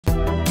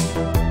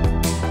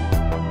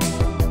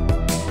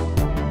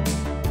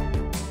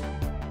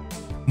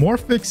More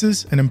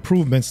fixes and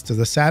improvements to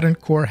the Saturn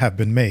core have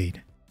been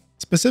made,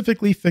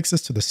 specifically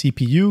fixes to the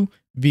CPU,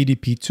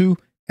 VDP2,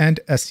 and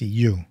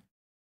SEU.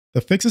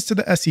 The fixes to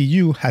the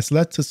SEU has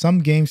led to some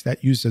games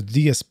that use the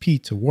DSP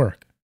to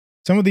work.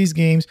 Some of these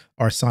games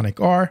are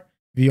Sonic R,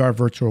 VR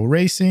Virtual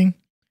Racing,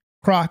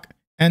 Croc,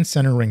 and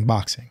Center Ring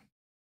Boxing.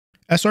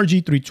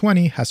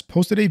 SRG320 has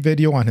posted a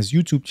video on his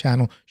YouTube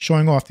channel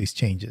showing off these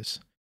changes.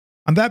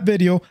 On that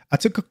video, I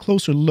took a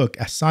closer look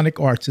at Sonic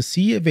R to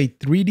see if a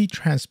 3D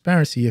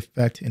transparency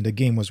effect in the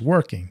game was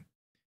working.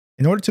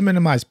 In order to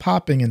minimize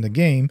popping in the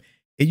game,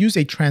 it used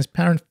a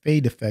transparent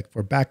fade effect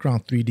for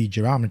background 3D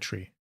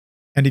geometry.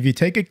 And if you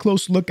take a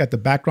close look at the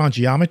background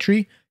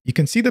geometry, you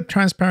can see the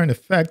transparent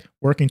effect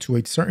working to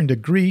a certain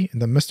degree in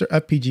the MiSTer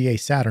FPGA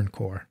Saturn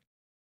core.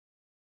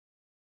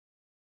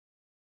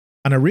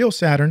 On a real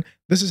Saturn,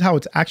 this is how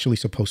it's actually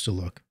supposed to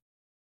look.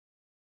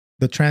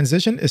 The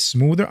transition is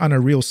smoother on a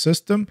real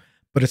system,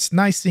 but it's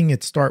nice seeing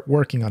it start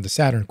working on the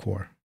Saturn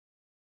core.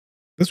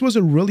 This was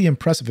a really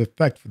impressive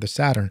effect for the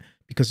Saturn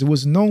because it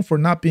was known for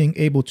not being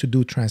able to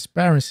do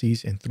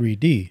transparencies in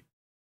 3D.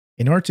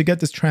 In order to get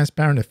this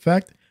transparent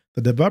effect,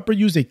 the developer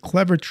used a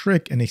clever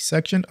trick in a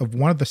section of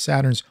one of the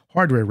Saturn's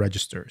hardware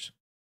registers.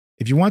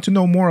 If you want to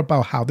know more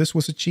about how this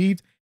was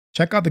achieved,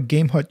 check out the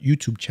Game Hut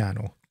YouTube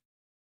channel.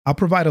 I'll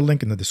provide a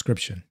link in the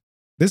description.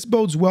 This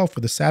bodes well for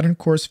the Saturn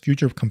core's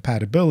future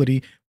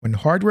compatibility when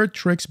hardware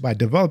tricks by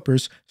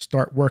developers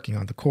start working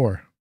on the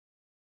core.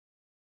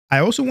 I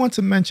also want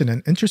to mention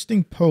an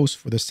interesting post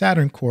for the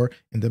Saturn core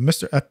in the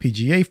MiSTer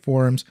FPGA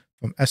forums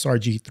from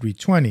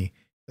SRG320,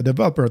 the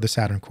developer of the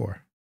Saturn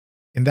core.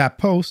 In that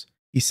post,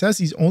 he says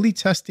he's only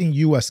testing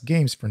US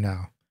games for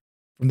now.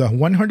 From the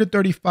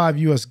 135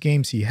 US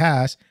games he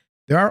has,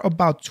 there are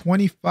about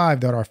 25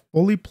 that are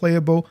fully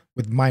playable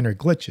with minor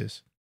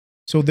glitches.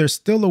 So there's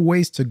still a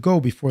ways to go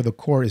before the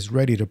core is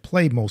ready to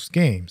play most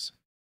games.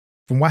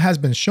 From what has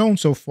been shown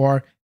so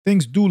far,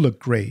 things do look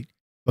great,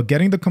 but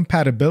getting the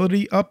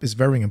compatibility up is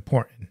very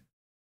important.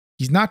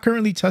 He's not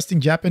currently testing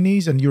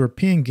Japanese and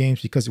European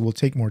games because it will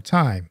take more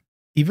time.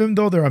 Even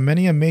though there are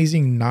many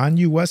amazing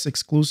non-US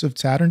exclusive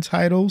Saturn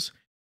titles,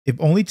 if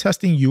only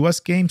testing US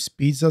games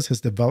speeds up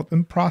his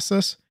development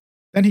process,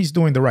 then he's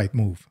doing the right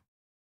move.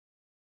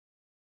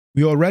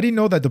 We already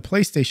know that the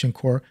PlayStation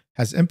core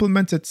has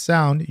implemented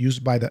sound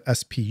used by the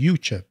SPU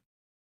chip.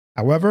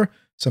 However,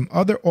 some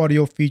other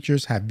audio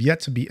features have yet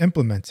to be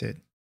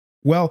implemented.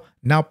 Well,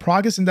 now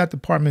progress in that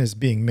department is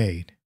being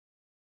made.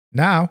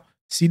 Now,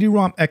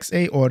 CD-ROM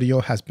XA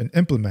audio has been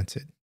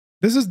implemented.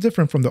 This is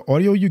different from the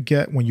audio you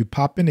get when you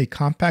pop in a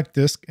compact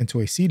disc into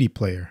a CD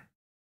player.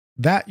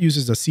 That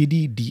uses a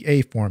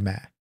CD-DA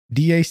format,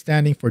 DA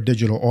standing for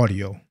digital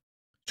audio.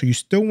 So you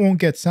still won't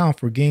get sound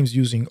for games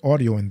using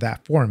audio in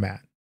that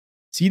format.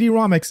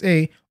 CD-ROM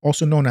XA,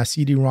 also known as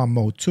CD-ROM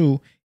Mode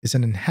 2, is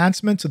an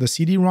enhancement to the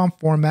CD-ROM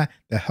format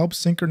that helps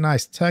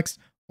synchronize text,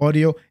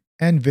 audio,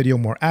 and video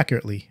more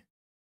accurately.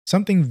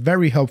 Something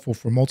very helpful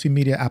for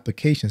multimedia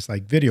applications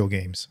like video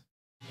games.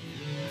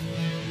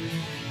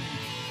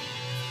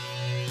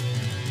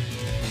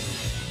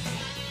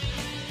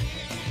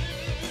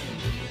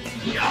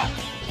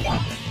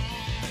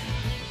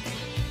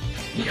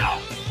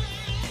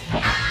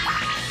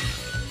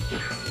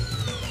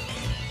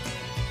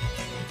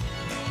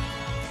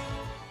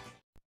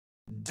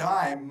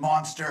 Die,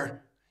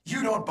 monster!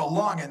 You don't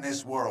belong in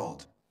this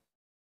world!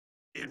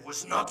 It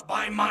was not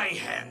by my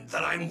hand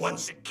that I'm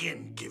once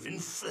again given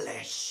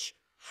flesh.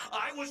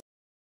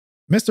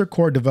 MiSTer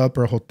core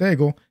developer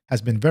Jotego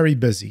has been very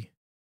busy.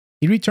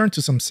 He returned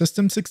to some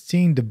System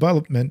 16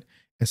 development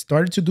and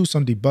started to do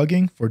some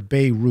debugging for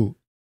Beirut,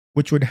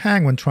 which would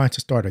hang when trying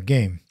to start a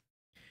game.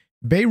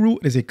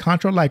 Beirut is a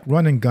Contra-like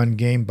run-and-gun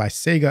game by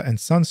Sega and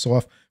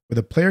Sunsoft where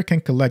the player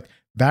can collect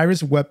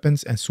various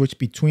weapons and switch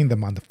between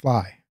them on the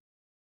fly.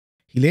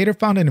 He later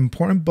found an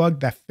important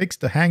bug that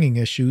fixed the hanging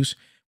issues,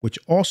 which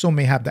also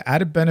may have the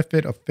added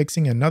benefit of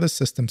fixing another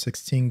System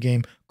 16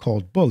 game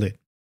called Bullet.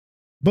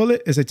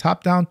 Bullet is a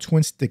top-down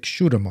twin-stick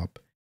shoot-'em-up.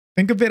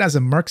 Think of it as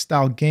a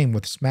Merc-style game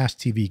with Smash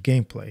TV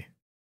gameplay.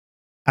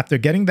 After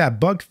getting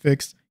that bug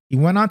fixed, he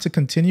went on to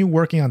continue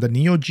working on the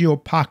Neo Geo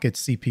Pocket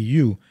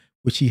CPU,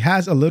 which he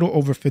has a little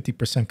over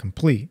 50%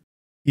 complete.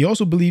 He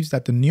also believes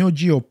that the Neo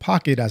Geo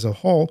Pocket as a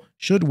whole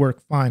should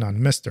work fine on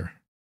MiSTer.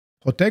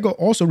 Jotego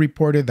also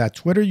reported that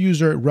Twitter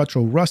user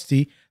Retro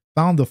Rusty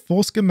found the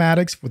full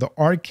schematics for the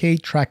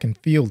arcade track and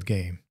field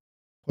game.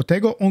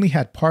 Jotego only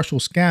had partial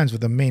scans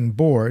with the main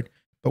board,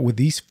 but with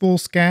these full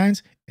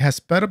scans, it has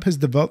sped up his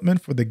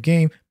development for the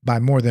game by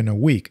more than a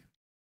week.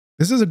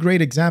 This is a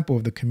great example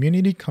of the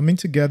community coming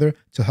together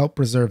to help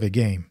preserve a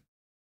game.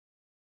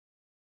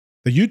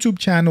 The YouTube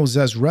channel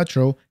Zez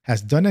Retro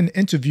has done an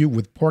interview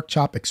with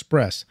Porkchop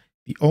Express,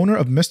 the owner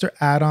of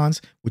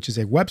MiSTerAddons, which is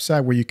a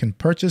website where you can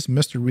purchase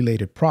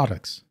MiSTer-related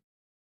products.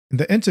 In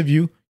the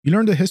interview, you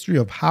learn the history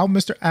of how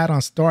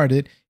MiSTerAddons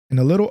started and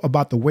a little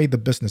about the way the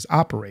business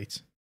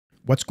operates,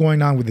 what's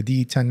going on with the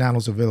DE10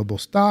 Nano's available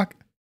stock,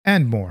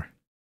 and more.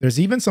 There's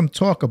even some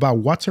talk about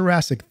what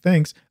Tarasic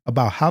thinks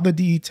about how the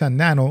DE10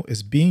 Nano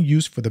is being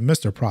used for the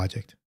MiSTer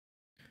project.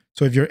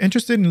 So if you're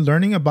interested in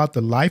learning about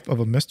the life of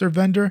a MiSTer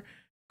vendor,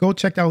 go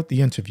check out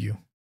the interview.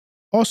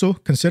 Also,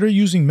 consider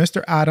using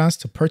MiSTer add-ons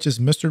to purchase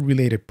MiSTer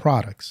related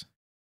products.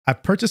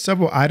 I've purchased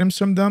several items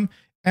from them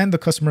and the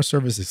customer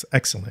service is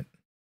excellent.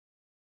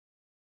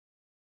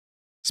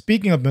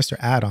 Speaking of MiSTer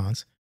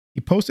add-ons,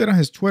 he posted on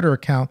his Twitter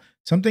account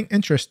something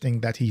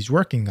interesting that he's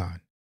working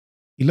on.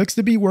 He looks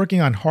to be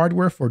working on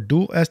hardware for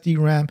dual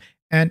SD-RAM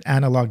and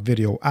analog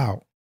video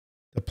out.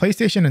 The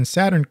PlayStation and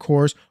Saturn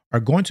cores are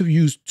going to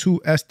use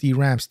 2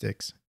 SD-RAM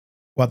sticks.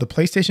 While the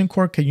PlayStation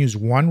core can use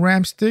 1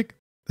 RAM stick,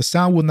 the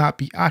sound will not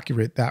be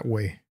accurate that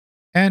way.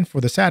 And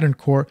for the Saturn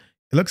core,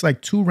 it looks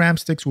like 2 RAM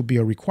sticks will be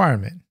a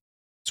requirement.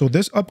 So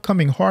this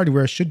upcoming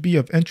hardware should be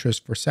of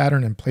interest for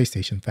Saturn and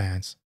PlayStation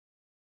fans.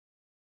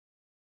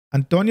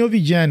 Antonio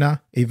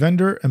Villena, a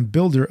vendor and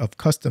builder of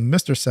custom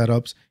MiSTer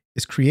setups,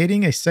 is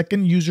creating a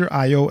second user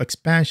I/O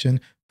expansion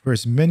for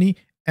his Mini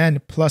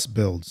and Plus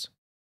builds.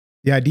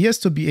 The idea is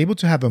to be able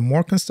to have a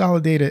more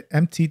consolidated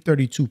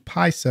MT32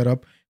 Pi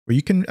setup where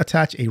you can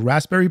attach a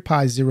Raspberry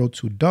Pi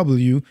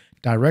 02W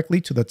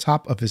directly to the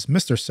top of his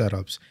MiSTer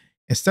setups,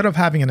 instead of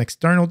having an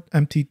external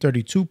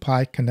MT32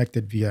 Pi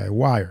connected via a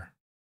wire.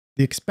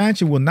 The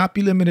expansion will not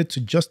be limited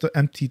to just the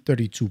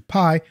MT32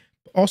 Pi,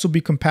 but also be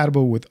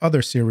compatible with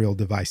other serial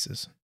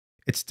devices.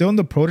 It's still in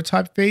the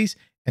prototype phase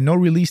and no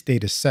release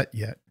date is set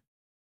yet.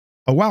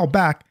 A while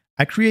back,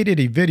 I created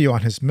a video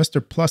on his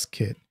MiSTer Plus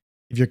kit.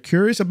 If you're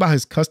curious about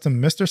his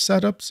custom MiSTer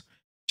setups,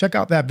 check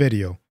out that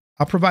video.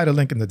 I'll provide a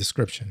link in the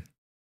description.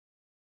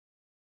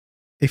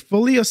 A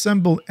fully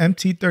assembled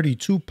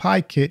MT32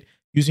 Pi kit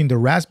using the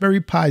Raspberry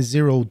Pi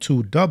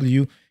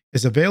 02W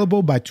is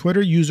available by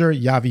Twitter user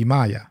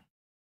Yavimaya.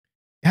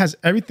 It has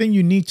everything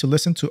you need to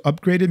listen to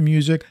upgraded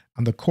music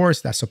on the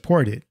cores that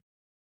support it.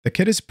 The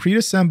kit is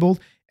pre-assembled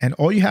and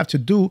all you have to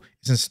do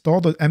is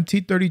install the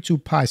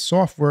MT32 Pi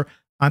software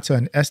onto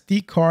an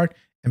SD card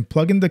and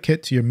plug in the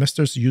kit to your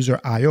MiSTer's user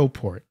I/O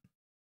port.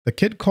 The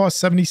kit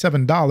costs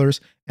 $77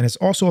 and is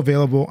also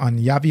available on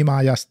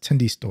Yavimaya's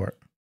Tindy store.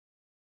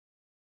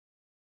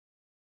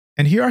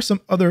 And here are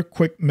some other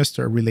quick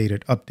MiSTer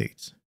related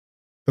updates.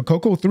 The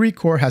Coco 3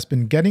 core has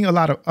been getting a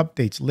lot of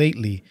updates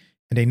lately,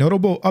 and a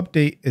notable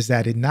update is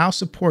that it now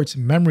supports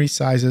memory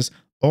sizes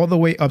all the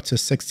way up to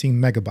 16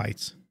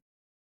 megabytes.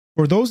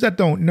 For those that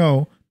don't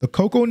know, the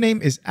Coco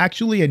name is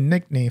actually a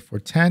nickname for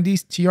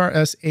Tandy's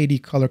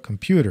TRS-80 color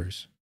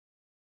computers.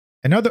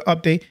 Another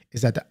update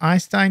is that the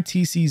Einstein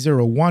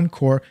TC01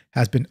 core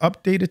has been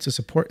updated to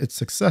support its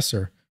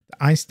successor,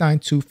 the Einstein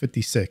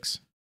 256.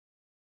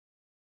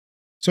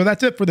 So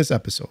that's it for this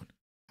episode.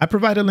 I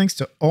provided links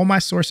to all my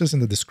sources in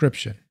the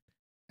description.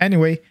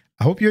 Anyway,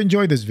 I hope you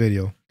enjoyed this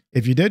video.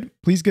 If you did,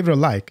 please give it a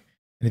like.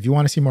 And if you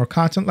want to see more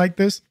content like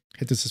this,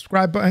 hit the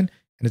subscribe button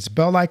and its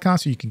bell icon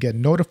so you can get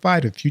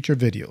notified of future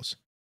videos.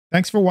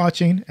 Thanks for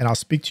watching, and I'll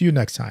speak to you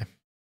next time.